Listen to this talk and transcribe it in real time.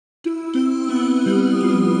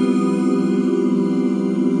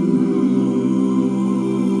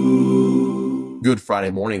Good Friday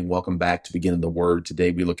morning. Welcome back to Beginning the Word. Today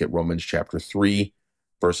we look at Romans chapter 3,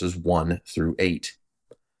 verses 1 through 8.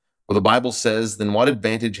 Well, the Bible says, "Then what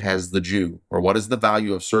advantage has the Jew, or what is the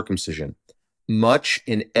value of circumcision? Much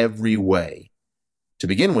in every way. To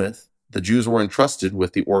begin with, the Jews were entrusted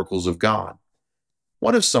with the oracles of God.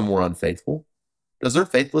 What if some were unfaithful? Does their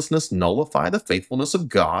faithlessness nullify the faithfulness of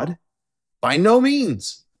God? By no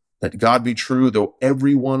means. Let God be true, though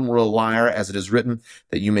everyone were a liar, as it is written,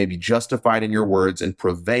 that you may be justified in your words and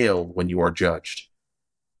prevail when you are judged.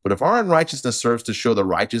 But if our unrighteousness serves to show the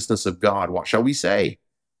righteousness of God, what shall we say?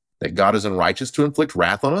 That God is unrighteous to inflict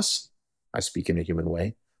wrath on us? I speak in a human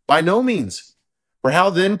way. By no means. For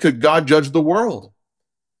how then could God judge the world?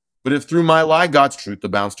 But if through my lie God's truth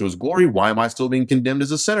abounds to his glory, why am I still being condemned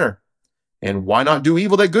as a sinner? And why not do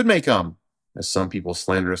evil that good may come? As some people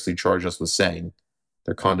slanderously charge us with saying,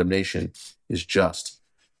 their condemnation is just."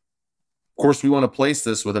 Of course, we want to place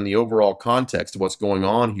this within the overall context of what's going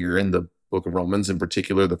on here in the book of Romans, in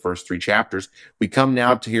particular, the first 3 chapters. We come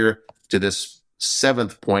now to this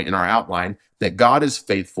 7th point in our outline, that God is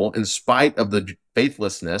faithful in spite of the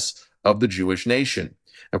faithlessness of the Jewish nation.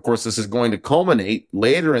 Of course, this is going to culminate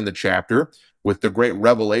later in the chapter with the great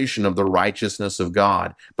revelation of the righteousness of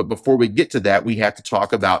God. But before we get to that, we have to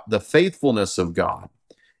talk about the faithfulness of God,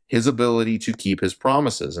 his ability to keep his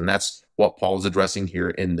promises. And that's what Paul is addressing here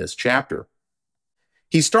in this chapter.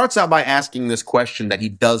 He starts out by asking this question that he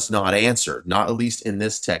does not answer, not at least in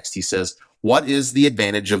this text. He says, what is the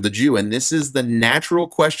advantage of the Jew? And this is the natural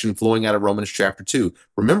question flowing out of Romans chapter 2.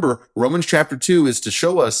 Remember, Romans chapter 2 is to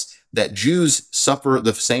show us that Jews suffer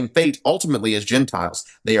the same fate ultimately as Gentiles.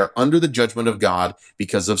 They are under the judgment of God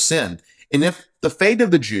because of sin. And if the fate of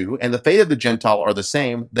the Jew and the fate of the Gentile are the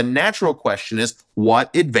same, the natural question is,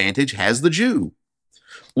 what advantage has the Jew?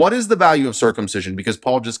 What is the value of circumcision? Because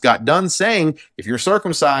Paul just got done saying, if you're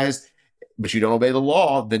circumcised, but you don't obey the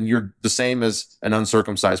law, then you're the same as an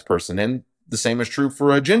uncircumcised person. And the same is true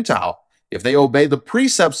for a Gentile. If they obey the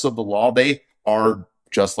precepts of the law, they are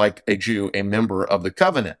just like a Jew, a member of the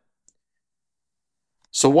covenant.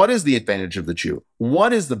 So what is the advantage of the Jew?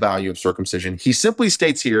 What is the value of circumcision? He simply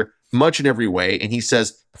states here, much in every way, and he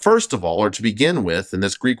says, first of all, or to begin with, and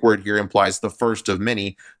this Greek word here implies the first of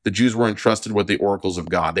many, the Jews were entrusted with the oracles of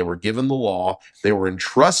God. They were given the law. They were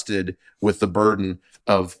entrusted with the burden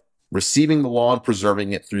of receiving the law and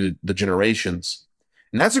preserving it through the generations.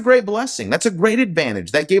 And that's a great blessing. That's a great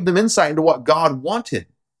advantage. That gave them insight into what God wanted.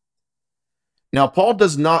 Now, Paul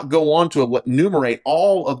does not go on to enumerate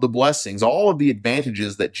all of the blessings, all of the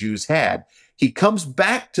advantages that Jews had. He comes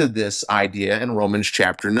back to this idea in Romans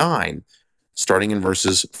chapter 9, starting in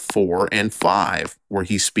verses 4 and 5, where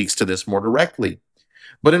he speaks to this more directly.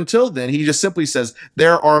 But until then, he just simply says,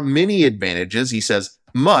 there are many advantages. He says,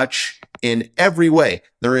 much in every way.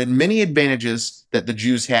 There are many advantages that the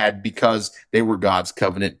Jews had because they were God's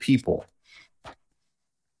covenant people.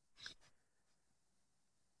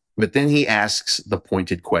 But then he asks the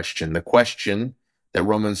pointed question, the question that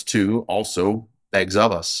Romans 2 also begs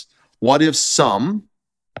of us. What if some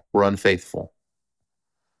were unfaithful?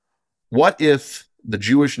 What if the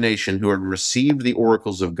Jewish nation who had received the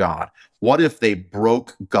oracles of God, what if they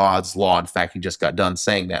broke God's law? In fact, he just got done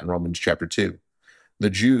saying that in Romans chapter 2. The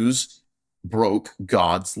Jews broke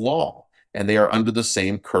God's law, and they are under the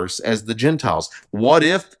same curse as the Gentiles. What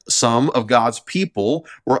if some of God's people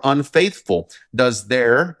were unfaithful?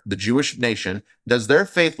 The Jewish nation, does their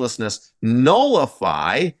faithlessness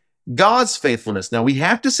nullify God's faithfulness? Now, we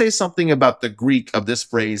have to say something about the Greek of this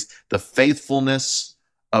phrase, the faithfulness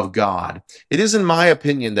of God. It is, in my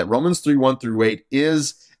opinion, that Romans 3, 1 through 8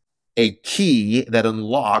 is a key that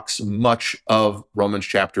unlocks much of Romans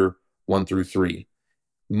chapter 1 through 3.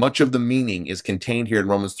 Much of the meaning is contained here in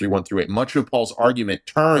Romans 3, 1 through 8. Much of Paul's argument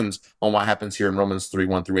turns on what happens here in Romans 3,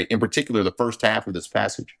 1 through 8, in particular, the first half of this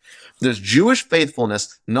passage. Does Jewish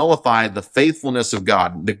faithfulness nullify the faithfulness of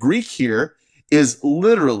God? The Greek here is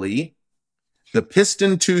literally the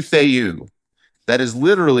piston to theou. That is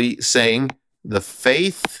literally saying the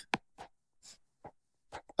faith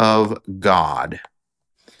of God.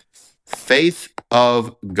 Faith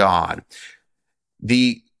of God.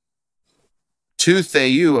 The to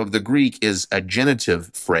theou of the Greek is a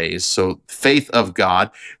genitive phrase, so faith of God.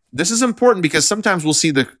 This is important because sometimes we'll see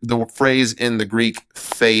the phrase in the Greek,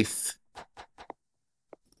 faith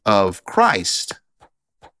of Christ.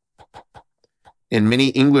 And many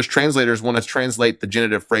English translators want to translate the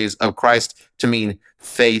genitive phrase of Christ to mean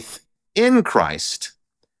faith in Christ.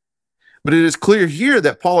 But it is clear here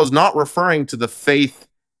that Paul is not referring to the faith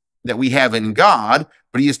that we have in God,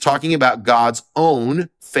 but he is talking about God's own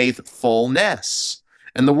faithfulness.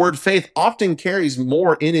 And the word faith often carries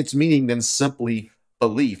more in its meaning than simply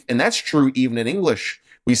belief. And that's true even in English.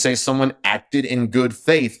 We say someone acted in good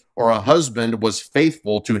faith, or a husband was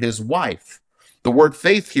faithful to his wife. The word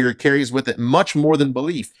faith here carries with it much more than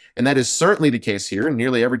belief. And that is certainly the case here. And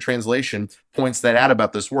nearly every translation points that out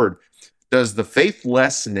about this word. Does the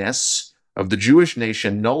faithlessness of the Jewish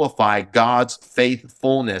nation nullify God's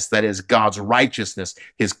faithfulness? That is, God's righteousness,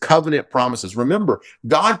 his covenant promises. Remember,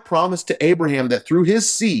 God promised to Abraham that through his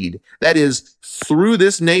seed, that is, through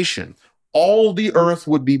this nation, all the earth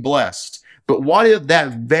would be blessed. But what if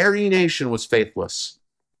that very nation was faithless?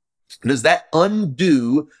 Does that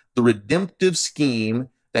undo the redemptive scheme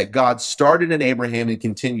that God started in Abraham and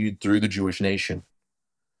continued through the Jewish nation?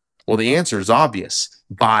 Well, the answer is obvious.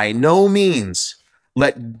 By no means.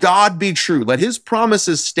 Let God be true. Let his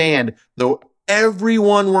promises stand, though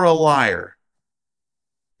everyone were a liar,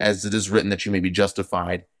 as it is written that you may be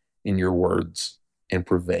justified in your words and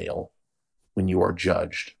prevail when you are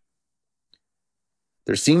judged.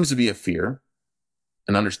 There seems to be a fear,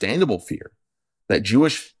 an understandable fear, that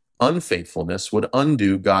Jewish unfaithfulness would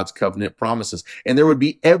undo God's covenant promises. And there would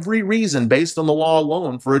be every reason based on the law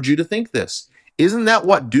alone for a Jew to think this. Isn't that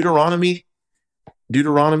what Deuteronomy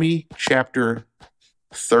chapter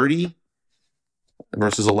 30,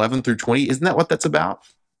 verses 11 through 20, isn't that what that's about?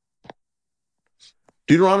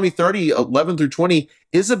 Deuteronomy 30, 11 through 20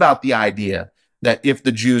 is about the idea that if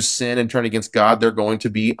the Jews sin and turn against God, they're going to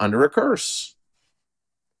be under a curse.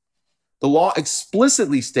 The law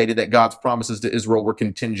explicitly stated that God's promises to Israel were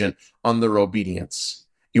contingent on their obedience.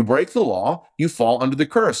 You break the law, you fall under the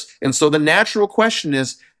curse. And so the natural question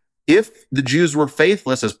is, if the Jews were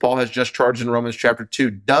faithless, as Paul has just charged in Romans chapter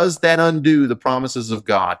 2, does that undo the promises of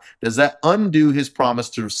God? Does that undo his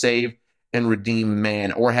promise to save and redeem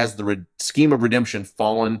man? Or has the scheme of redemption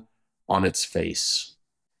fallen on its face?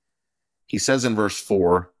 He says in verse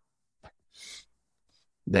 4,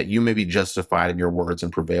 that you may be justified in your words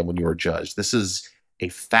and prevail when you are judged. This is a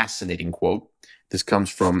fascinating quote. This comes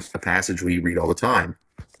from a passage we read all the time,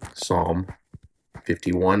 Psalm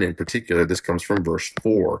 51 in particular. This comes from verse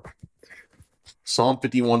 4. Psalm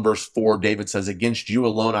 51 verse 4, David says, against you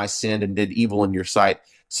alone I sinned and did evil in your sight,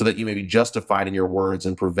 so that you may be justified in your words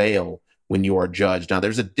and prevail when you are judged. Now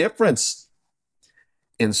there's a difference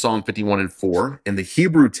in Psalm 51 and 4 in the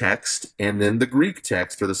Hebrew text and then the Greek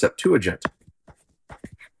text, or the Septuagint.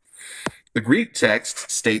 The Greek text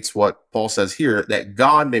states what Paul says here, that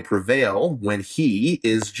God may prevail when he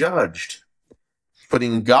is judged,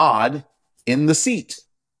 putting God in the seat,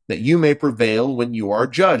 that you may prevail when you are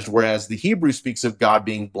judged, whereas the Hebrew speaks of God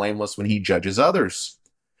being blameless when he judges others.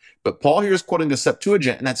 But Paul here is quoting the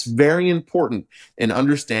Septuagint, and that's very important in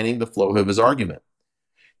understanding the flow of his argument.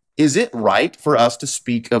 Is it right for us to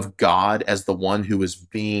speak of God as the one who is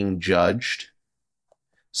being judged?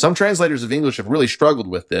 Some translators of English have really struggled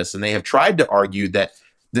with this, and they have tried to argue that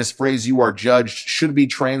this phrase, you are judged, should be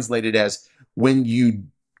translated as when you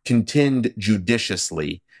contend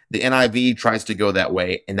judiciously. The NIV tries to go that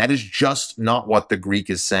way, and that is just not what the Greek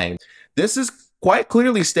is saying. This is quite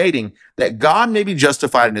clearly stating that God may be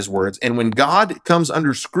justified in his words, and when God comes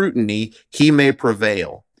under scrutiny, he may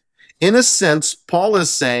prevail. In a sense, Paul is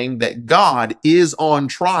saying that God is on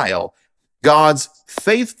trial. God's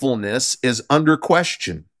faithfulness is under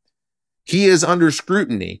question. He is under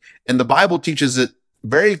scrutiny. And the Bible teaches it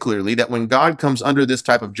very clearly that when God comes under this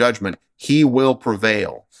type of judgment, he will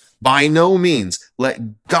prevail. By no means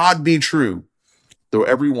let God be true, though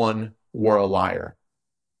everyone were a liar.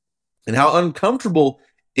 And how uncomfortable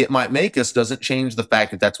it might make us doesn't change the fact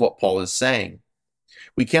that that's what Paul is saying.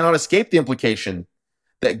 We cannot escape the implication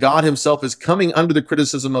that God himself is coming under the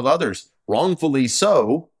criticism of others, wrongfully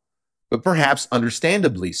so, but perhaps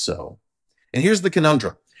understandably so. And here's the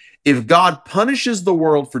conundrum. If God punishes the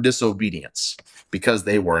world for disobedience because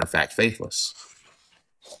they were in fact faithless,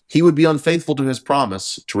 he would be unfaithful to his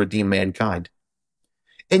promise to redeem mankind.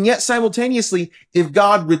 And yet simultaneously, if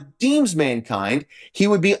God redeems mankind, he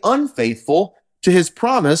would be unfaithful to his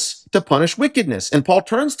promise to punish wickedness. And Paul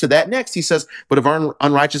turns to that next. He says, but if our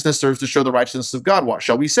unrighteousness serves to show the righteousness of God, what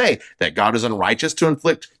shall we say? That God is unrighteous to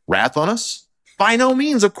inflict wrath on us? By no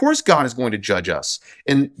means. Of course, God is going to judge us.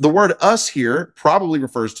 And the word us here probably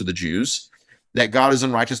refers to the Jews, that God is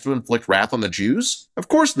unrighteous to inflict wrath on the Jews? Of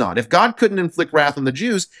course not. If God couldn't inflict wrath on the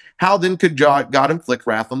Jews, how then could God inflict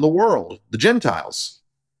wrath on the world, the Gentiles?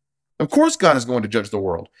 Of course, God is going to judge the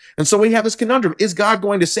world. And so we have this conundrum. Is God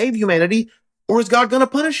going to save humanity, or is God going to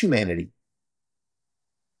punish humanity?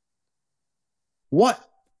 What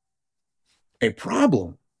a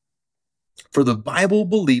problem for the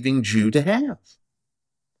Bible-believing Jew to have.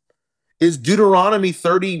 Is Deuteronomy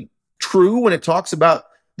 30 true when it talks about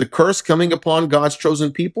the curse coming upon God's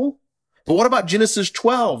chosen people? But what about Genesis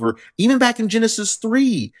 12 or even back in Genesis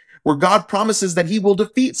 3, where God promises that he will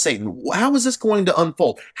defeat Satan? How is this going to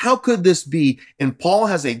unfold? How could this be? And Paul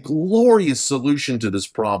has a glorious solution to this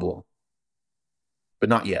problem. But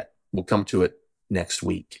not yet. We'll come to it next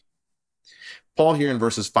week. Paul here in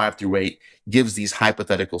verses 5 through 8 gives these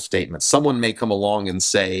hypothetical statements. Someone may come along and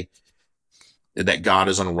say that God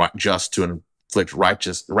is unjust to inflict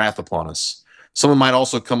righteous wrath upon us. Someone might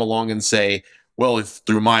also come along and say, well, if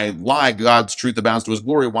through my lie God's truth abounds to his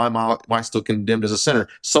glory, why am I still condemned as a sinner?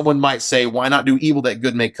 Someone might say, why not do evil that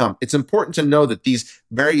good may come? It's important to know that these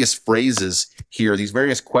various phrases here, these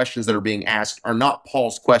various questions that are being asked, are not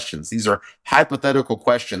Paul's questions. These are hypothetical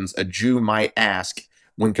questions a Jew might ask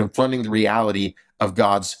when confronting the reality of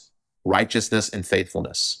God's righteousness and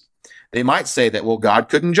faithfulness. They might say that, well, God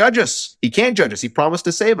couldn't judge us. He can't judge us. He promised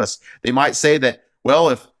to save us. They might say that, well,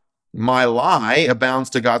 if my lie abounds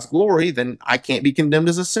to God's glory, then I can't be condemned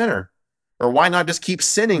as a sinner. Or why not just keep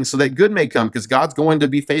sinning so that good may come? Because God's going to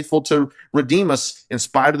be faithful to redeem us in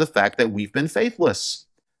spite of the fact that we've been faithless.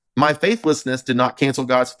 My faithlessness did not cancel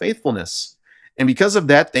God's faithfulness. And because of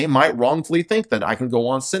that, they might wrongfully think that I can go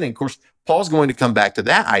on sinning. Of course, Paul's going to come back to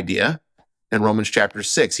that idea in Romans chapter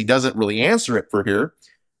 6. He doesn't really answer it for here,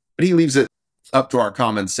 but he leaves it up to our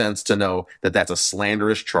common sense to know that that's a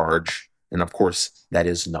slanderous charge. And of course, that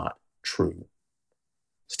is not true.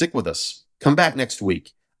 Stick with us. Come back next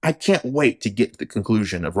week. I can't wait to get to the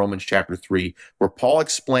conclusion of Romans chapter 3, where Paul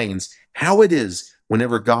explains how it is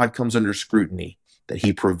whenever God comes under scrutiny that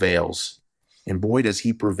he prevails. And boy, does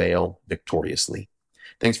he prevail victoriously.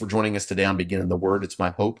 Thanks for joining us today on Beginning the Word. It's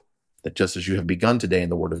my hope that just as you have begun today in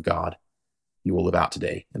the Word of God, you will live out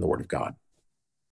today in the Word of God.